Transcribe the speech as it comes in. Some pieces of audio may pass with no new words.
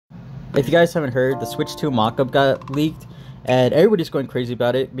If you guys haven't heard, the Switch 2 mockup got leaked, and everybody's going crazy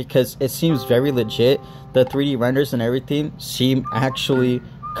about it because it seems very legit. The 3D renders and everything seem actually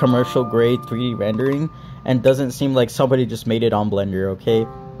commercial grade 3D rendering, and doesn't seem like somebody just made it on Blender, okay?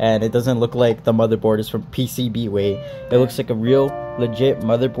 And it doesn't look like the motherboard is from PCBWay. It looks like a real legit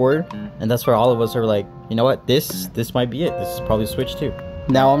motherboard, and that's where all of us are like, you know what, this might be it. This is probably Switch 2.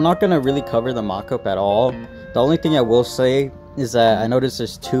 Now, I'm not gonna really cover the mockup at all. The only thing I will say is that I noticed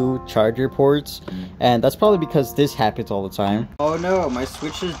there's 2 charger ports, and that's probably because this happens all the time. Oh no, my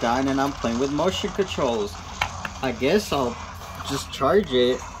Switch is dying and I'm playing with motion controls. I guess I'll just charge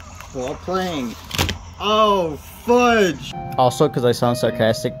it while playing. Oh, fudge! Also, because I sound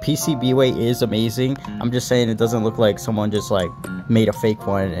sarcastic, PCBWay is amazing. I'm just saying it doesn't look like someone just like made a fake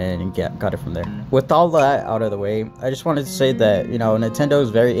one and got it from there. With all that out of the way, I just wanted to say that, you know, Nintendo is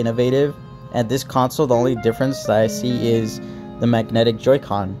very innovative, and this console, the only difference that I see is the magnetic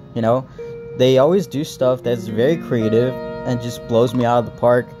Joy-Con. You know, they always do stuff that's very creative and just blows me out of the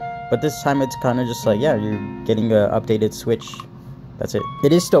park, but this time it's kind of just like, yeah, you're getting an updated Switch. That's it.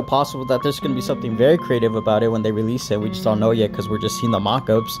 It is still possible that there's going to be something very creative about it when they release it. We just don't know yet because we're just seeing the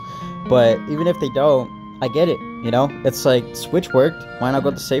mock-ups. But even if they don't, I get it, you know? It's like, Switch worked, why not go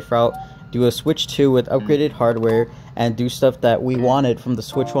the safe route, do a Switch 2 with upgraded hardware, and do stuff that we wanted from the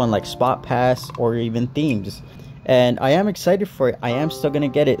Switch 1, like Spot Pass or even themes. And I am excited for it. I am still going to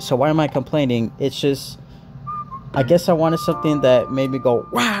get it, so why am I complaining? It's just, I guess I wanted something that made me go,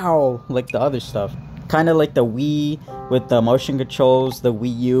 wow, like the other stuff. Kind of like the Wii with the motion controls, the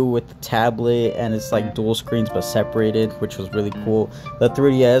Wii U with the tablet, and it's like dual screens but separated, which was really cool. The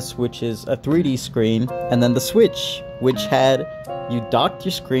 3DS, which is a 3D screen, and then the Switch, which had, you docked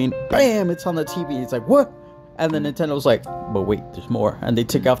your screen, bam, it's on the TV. It's like, what? And then Nintendo's like, but wait, there's more. And they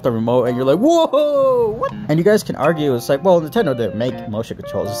take off the remote and you're like, whoa, what? And you guys can argue, it's like, well, Nintendo didn't make motion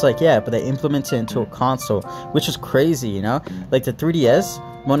controls. It's like, yeah, but they implemented it into a console, which is crazy, you know? Like the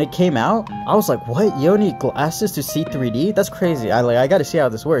 3DS, when it came out, I was like, what? You don't need glasses to see 3D? That's crazy. I gotta see how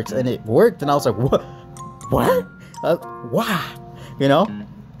this works. And it worked, and I was like, what? What? Wow. You know?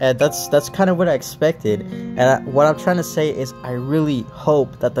 And that's kind of what I expected. And what I'm trying to say is I really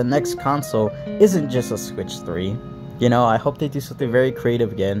hope that the next console isn't just a Switch 3. You know, I hope they do something very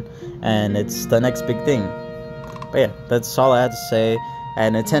creative again, and it's the next big thing. But yeah, that's all I had to say.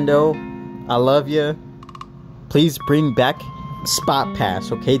 And Nintendo, I love you. Please bring back Spot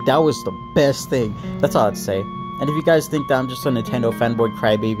Pass, okay? That was the best thing. That's all I'd say. And if you guys think that I'm just a Nintendo fanboy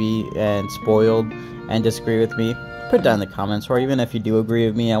crybaby and spoiled and disagree with me, put it down in the comments. Or even if you do agree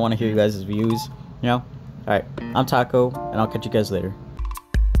with me, I want to hear you guys' views, you know? Alright, I'm Taco, and I'll catch you guys later.